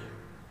worry.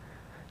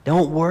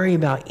 Don't worry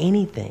about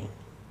anything.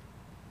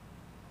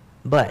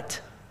 But,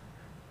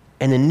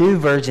 and the new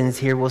versions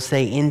here will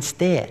say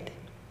instead,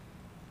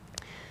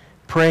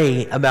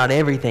 pray about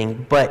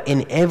everything, but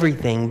in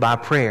everything by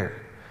prayer.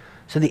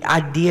 So the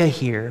idea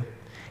here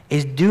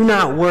is do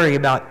not worry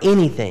about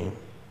anything.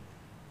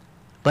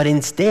 but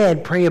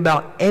instead pray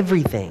about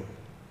everything.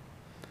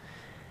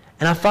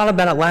 And I thought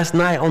about it last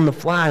night on the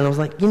fly, and I was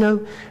like,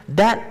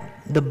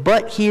 the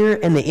but here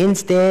and the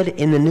instead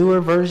in the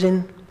newer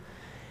version,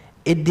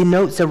 it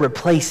denotes a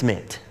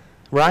replacement,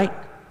 right?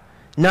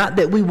 Not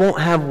that we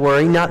won't have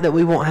worry, not that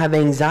we won't have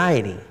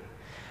anxiety.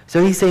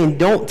 So he's saying,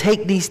 don't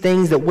take these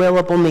things that well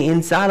up on the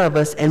inside of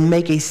us and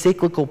make a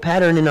cyclical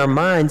pattern in our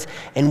minds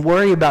and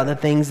worry about the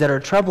things that are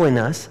troubling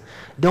us.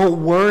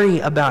 Don't worry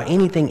about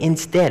anything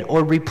instead,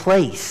 or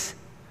replace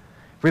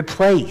with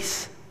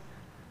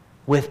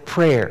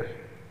prayer.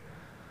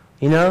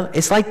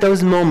 It's like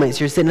those moments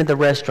you're sitting at the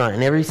restaurant,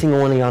 and every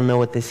single one of y'all know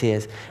what this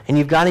is, and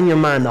you've got in your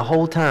mind the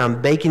whole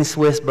time bacon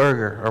Swiss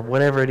burger or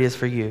whatever it is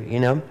for you,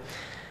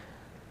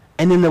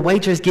 And then the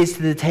waitress gets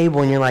to the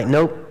table and you're like,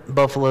 nope,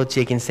 buffalo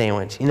chicken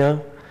sandwich,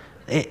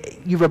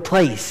 You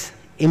replace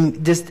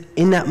just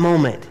in that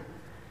moment.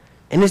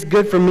 And it's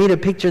good for me to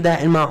picture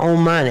that in my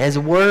own mind. As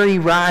worry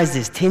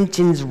rises,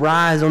 tensions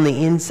rise on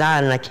the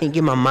inside, and I can't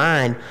get my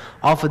mind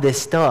off of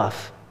this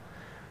stuff.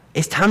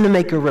 It's time to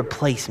make a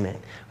replacement.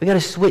 We got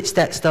to switch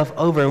that stuff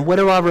over. And what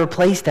do I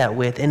replace that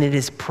with? And it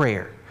is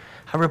prayer.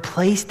 I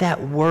replace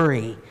that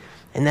worry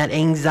and that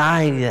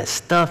anxiety, that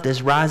stuff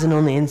that's rising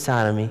on the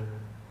inside of me,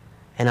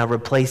 and I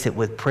replace it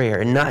with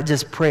prayer. And not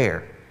just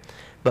prayer,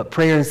 but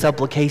prayer and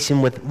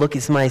supplication with, look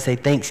at somebody and say,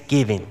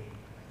 thanksgiving.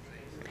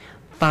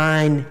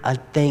 Find a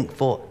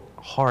thankful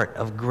heart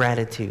of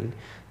gratitude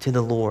to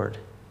the Lord.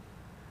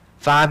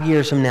 5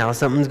 years from now,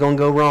 something's going to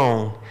go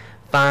wrong.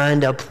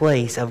 Find a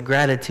place of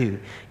gratitude.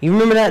 You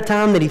remember that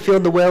time that he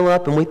filled the well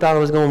up and we thought it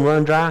was going to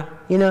run dry,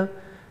 And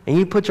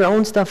you put your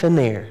own stuff in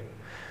there.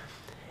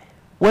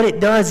 What it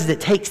does is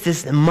it takes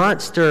this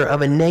monster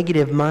of a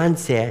negative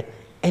mindset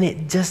and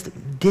it just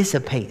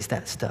dissipates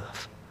that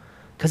stuff.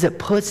 Because it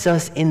puts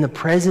us in the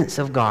presence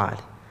of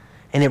God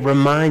and it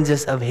reminds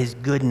us of his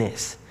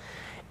goodness.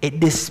 It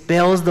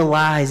dispels the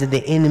lies of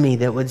the enemy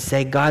that would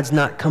say God's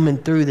not coming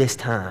through this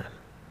time.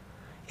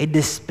 It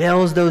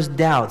dispels those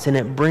doubts and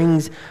it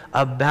brings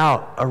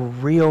about a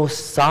real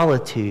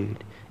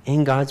solitude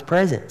in God's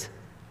presence.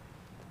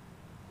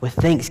 With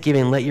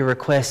thanksgiving, let your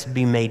requests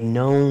be made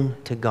known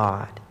to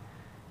God.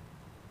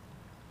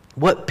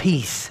 What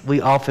peace we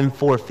often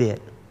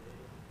forfeit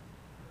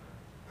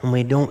when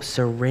we don't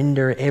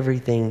surrender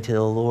everything to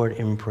the Lord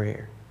in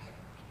prayer.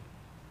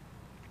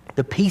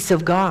 The peace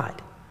of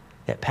God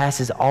that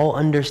passes all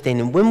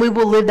understanding. When we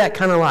will live that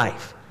kind of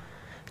life,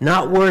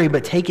 not worry,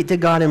 but take it to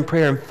God in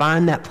prayer and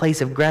find that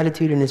place of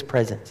gratitude in his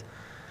presence.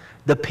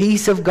 The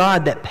peace of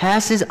God that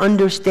passes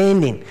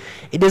understanding.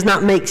 It does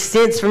not make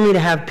sense for me to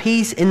have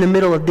peace in the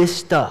middle of this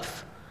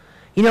stuff.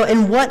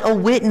 And what a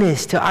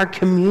witness to our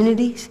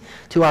communities,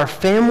 to our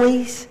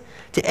families,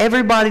 to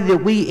everybody that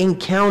we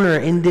encounter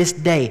in this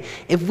day.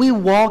 If we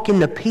walk in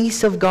the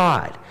peace of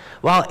God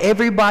while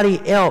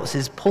everybody else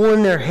is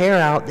pulling their hair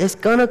out, it's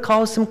going to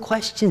cause some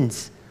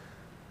questions.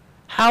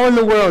 How in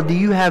the world do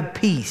you have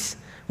peace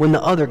when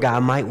the other guy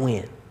might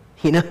win?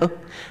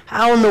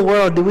 How in the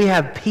world do we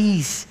have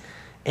peace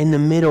in the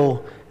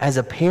middle as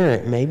a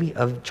parent, maybe,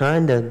 of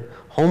trying to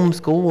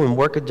homeschool and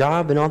work a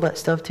job and all that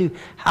stuff too?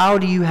 How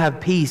do you have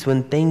peace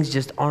when things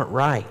just aren't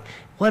right?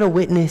 What a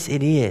witness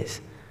it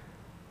is.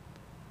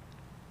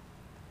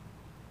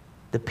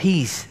 The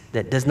peace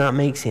that does not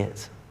make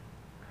sense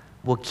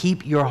will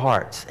keep your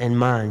hearts and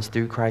minds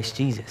through Christ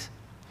Jesus.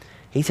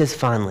 He says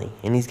finally,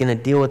 and he's going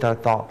to deal with our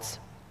thoughts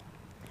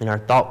and our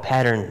thought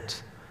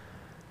patterns.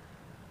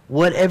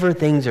 Whatever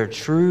things are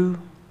true,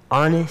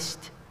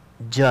 honest,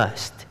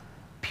 just,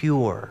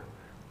 pure,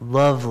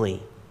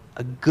 lovely,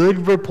 a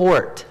good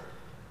report,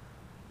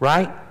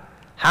 right?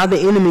 How the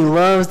enemy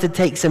loves to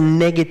take some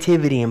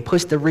negativity and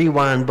push the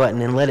rewind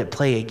button and let it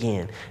play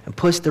again. And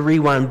push the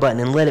rewind button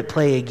and let it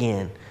play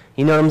again.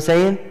 You know what I'm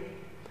saying?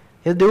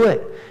 He'll do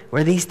it.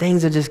 Where these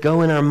things will just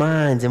go in our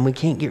minds and we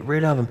can't get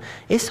rid of them.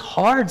 It's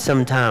hard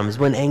sometimes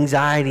when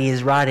anxiety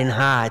is riding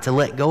high to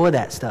let go of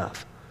that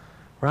stuff,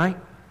 right?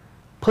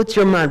 Put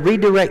your mind,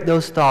 redirect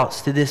those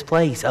thoughts to this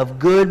place of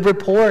good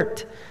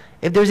report.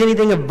 If there's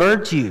anything of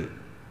virtue,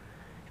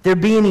 if there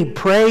be any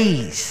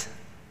praise,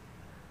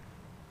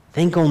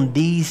 think on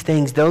these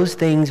things, those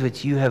things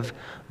which you have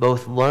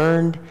both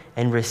learned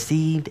and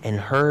received and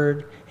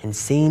heard and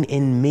seen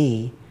in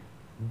me,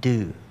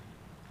 do.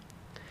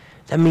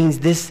 That means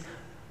this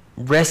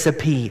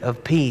recipe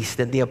of peace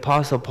that the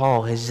Apostle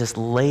Paul has just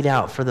laid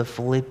out for the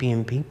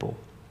Philippian people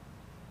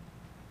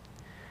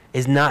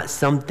is not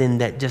something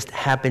that just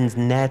happens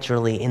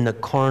naturally in the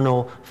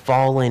carnal,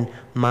 fallen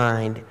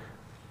mind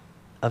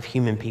of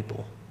human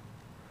people.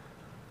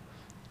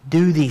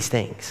 Do these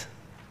things,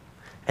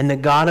 and the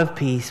God of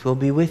peace will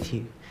be with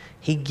you.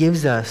 He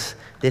gives us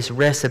this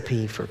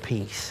recipe for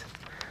peace.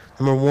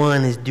 Number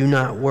one is do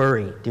not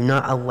worry. Do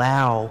not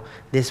allow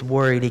this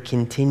worry to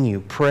continue.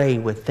 Pray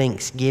with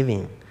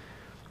thanksgiving.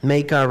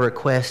 Make our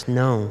requests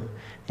known.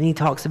 And he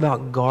talks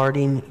about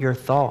guarding your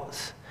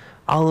thoughts.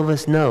 All of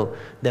us know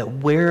that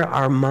where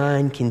our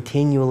mind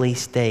continually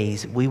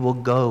stays, we will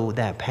go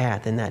that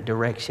path in that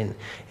direction.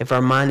 If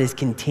our mind is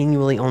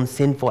continually on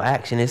sinful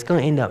action, it's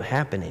going to end up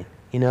happening.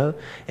 You know,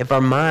 if our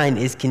mind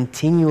is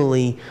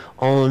continually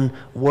on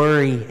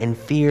worry and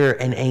fear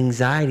and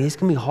anxiety, it's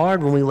going to be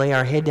hard when we lay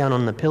our head down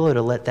on the pillow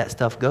to let that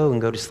stuff go and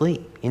go to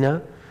sleep, you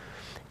know?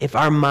 If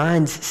our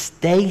minds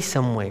stay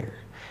somewhere.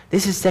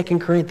 This is 2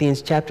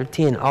 Corinthians chapter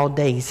 10 all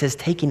day. He says,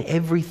 taking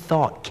every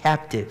thought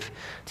captive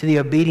to the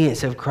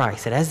obedience of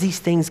Christ. That as these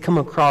things come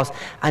across,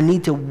 I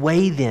need to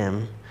weigh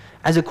them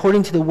as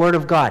according to the Word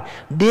of God.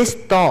 This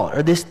thought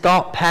or this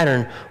thought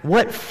pattern,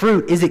 what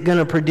fruit is it going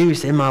to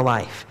produce in my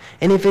life?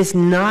 And if it's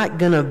not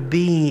going to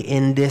be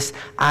in this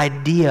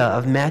idea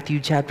of Matthew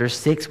chapter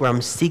 6 where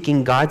I'm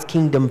seeking God's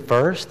kingdom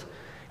first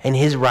and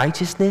His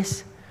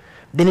righteousness,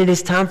 then it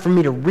is time for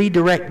me to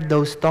redirect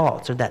those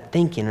thoughts or that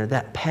thinking or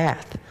that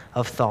path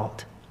of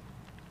thought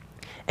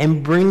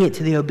and bring it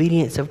to the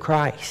obedience of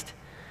Christ.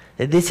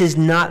 That this is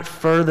not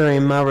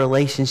furthering my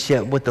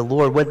relationship with the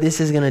Lord. What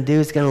this is going to do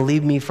is going to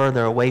lead me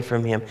further away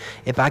from Him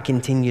if I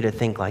continue to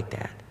think like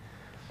that.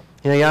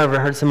 You know, y'all ever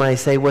heard somebody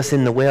say, what's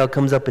in the well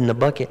comes up in the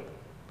bucket?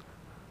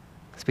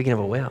 Speaking of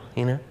a well,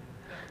 you know.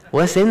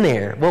 What's in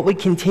there? What we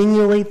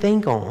continually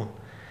think on,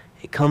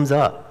 it comes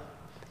up.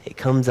 It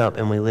comes up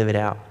and we live it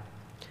out.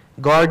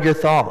 Guard your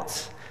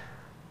thoughts.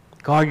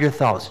 Guard your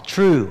thoughts.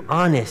 True,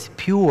 honest,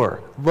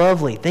 pure,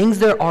 lovely. Things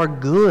that are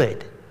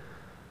good.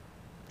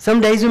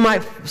 Some days we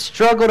might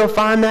struggle to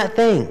find that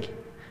thing.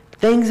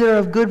 Things that are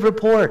of good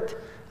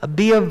report,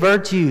 be of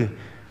virtue,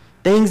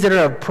 things that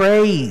are of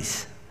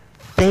praise.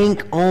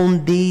 Think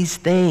on these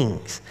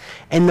things.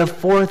 And the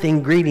fourth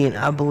ingredient,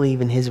 I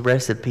believe, in His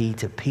recipe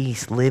to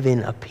peace,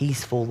 living a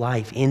peaceful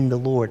life in the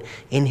Lord,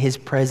 in His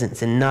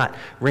presence, and not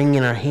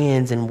wringing our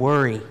hands and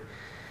worry,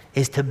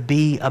 is to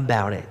be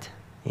about it.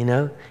 You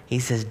know, He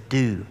says,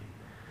 do.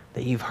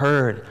 That you've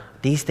heard,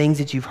 these things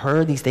that you've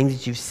heard, these things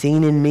that you've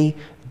seen in me,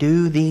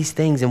 do these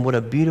things. And what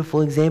a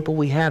beautiful example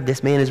we have.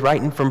 This man is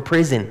writing from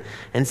prison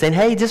and saying,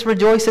 hey, just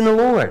rejoice in the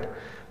Lord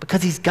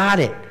because He's got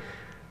it.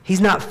 He's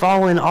not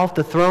falling off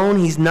the throne.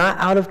 He's not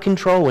out of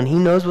control, and He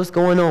knows what's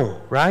going on,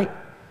 right?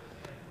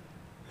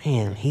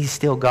 Man, He's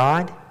still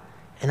God,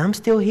 and I'm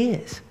still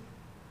His,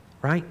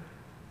 right?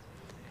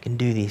 Can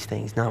do these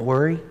things, not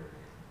worry.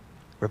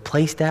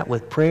 Replace that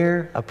with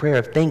prayer, a prayer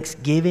of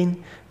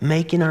thanksgiving,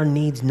 making our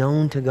needs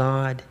known to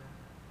God.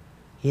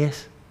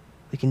 Yes,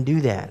 we can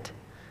do that.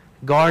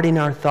 Guarding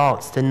our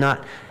thoughts to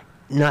not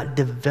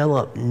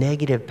develop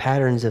negative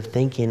patterns of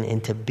thinking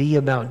and to be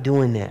about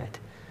doing that.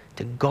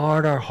 To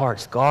guard our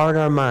hearts, guard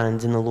our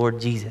minds in the Lord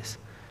Jesus.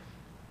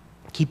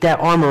 Keep that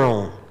armor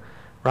on,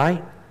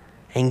 right?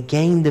 And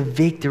gain the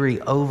victory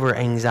over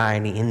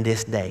anxiety in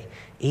this day.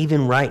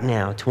 Even right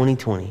now,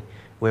 2020,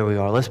 where we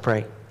are. Let's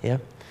pray, yeah?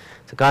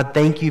 So God,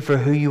 thank You for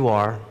who You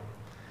are,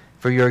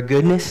 for Your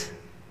goodness.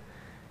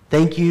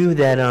 Thank You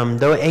that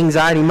though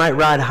anxiety might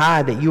ride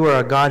high, that You are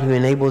a God who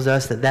enables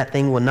us, that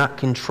thing will not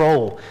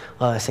control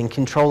us and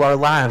control our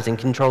lives and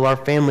control our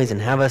families and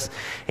have us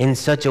in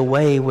such a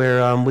way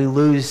where we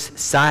lose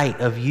sight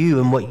of You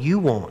and what You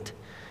want.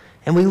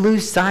 And we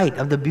lose sight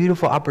of the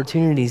beautiful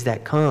opportunities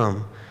that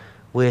come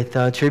with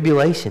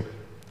tribulation.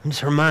 I'm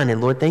just reminded,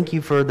 Lord, thank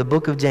You for the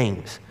book of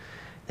James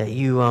that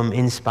You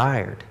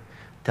inspired.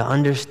 To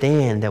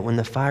understand that when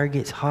the fire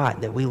gets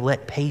hot, that we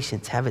let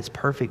patience have its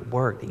perfect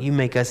work, that You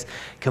make us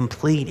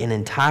complete and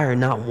entire,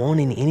 not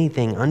wanting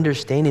anything,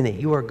 understanding that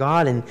You are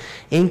God and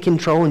in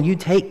control and You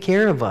take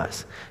care of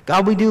us.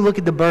 God, we do look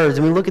at the birds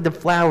and we look at the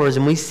flowers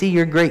and we see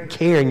Your great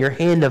care and Your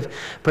hand of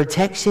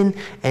protection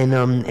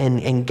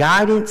and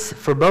guidance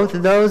for both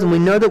of those, and we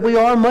know that we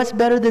are much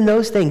better than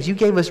those things. You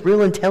gave us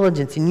real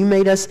intelligence and You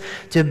made us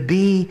to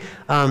be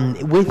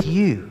with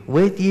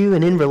You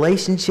and in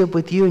relationship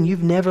with You, and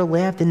You've never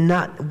left, and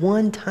not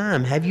one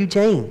time have You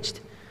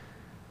changed.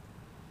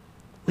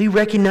 We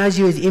recognize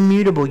You as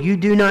immutable. You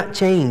do not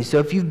change. So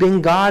if You've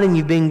been God and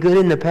You've been good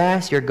in the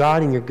past, You're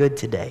God and You're good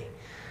today.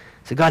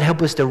 So God,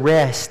 help us to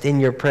rest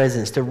in Your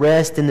presence, to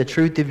rest in the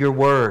truth of Your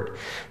word,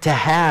 to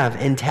have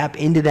and tap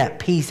into that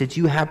peace that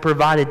You have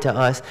provided to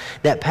us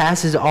that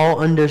passes all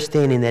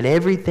understanding, that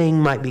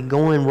everything might be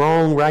going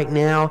wrong right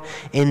now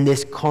in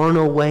this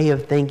carnal way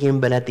of thinking,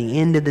 but at the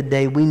end of the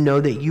day, we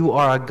know that You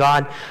are a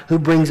God who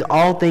brings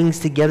all things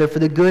together for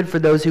the good for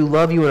those who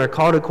love You and are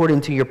called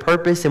according to Your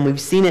purpose, and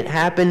we've seen it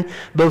happen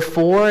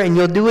before, and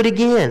You'll do it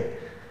again.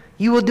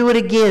 You will do it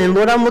again. And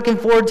Lord, I'm looking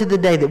forward to the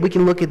day that we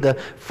can look at the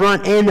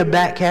front and the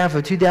back half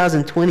of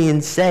 2020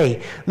 and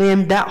say,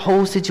 man, that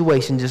whole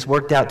situation just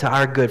worked out to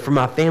our good for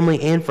my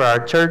family and for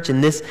our church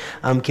and this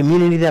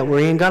community that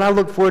we're in. God, I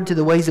look forward to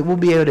the ways that we'll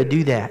be able to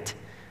do that.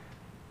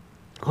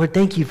 Lord,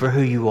 thank You for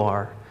who You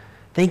are.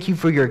 Thank You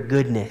for Your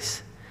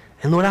goodness.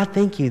 And Lord, I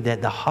thank You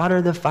that the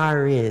hotter the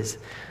fire is,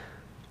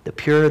 the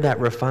purer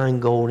that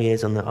refined gold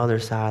is on the other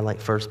side,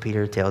 like 1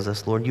 Peter tells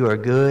us. Lord, You are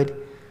good.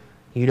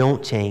 You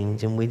don't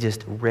change, and we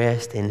just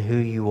rest in who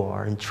You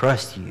are and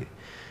trust You.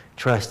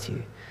 Trust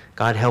You.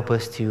 God, help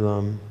us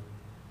to,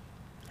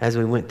 as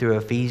we went through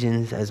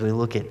Ephesians, as we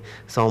look at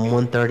Psalm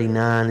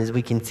 139, as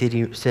we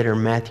consider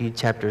Matthew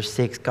chapter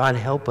 6, God,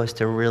 help us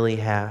to really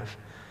have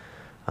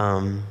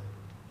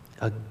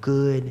a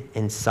good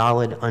and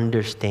solid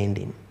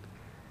understanding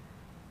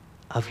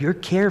of your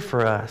care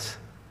for us.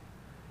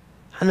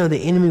 I know the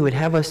enemy would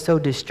have us so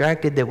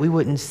distracted that we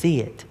wouldn't see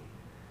it,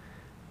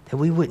 that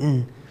we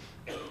wouldn't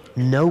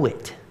know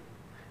it,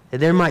 that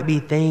there might be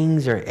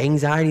things or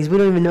anxieties we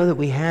don't even know that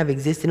we have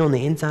existing on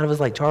the inside of us,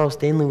 like Charles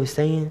Stanley was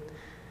saying.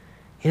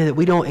 That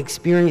we don't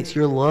experience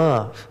your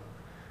love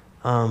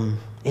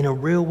in a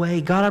real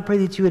way. God, I pray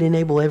that you would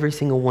enable every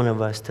single one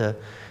of us to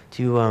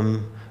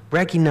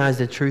recognize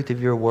the truth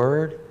of your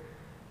word.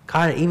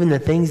 God, even the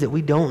things that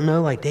we don't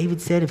know, like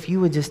David said, if you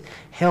would just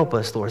help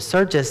us, Lord,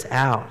 search us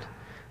out.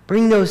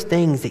 Bring those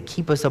things that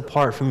keep us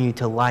apart from you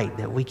to light,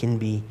 that we can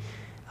be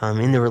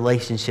in the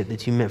relationship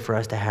that you meant for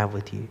us to have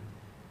with you.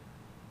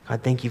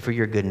 God, thank you for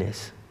your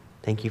goodness.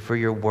 Thank you for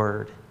your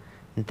word.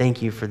 And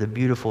thank you for the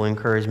beautiful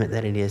encouragement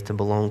that it is to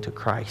belong to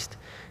Christ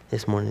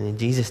this morning. In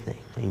Jesus' name,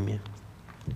 amen.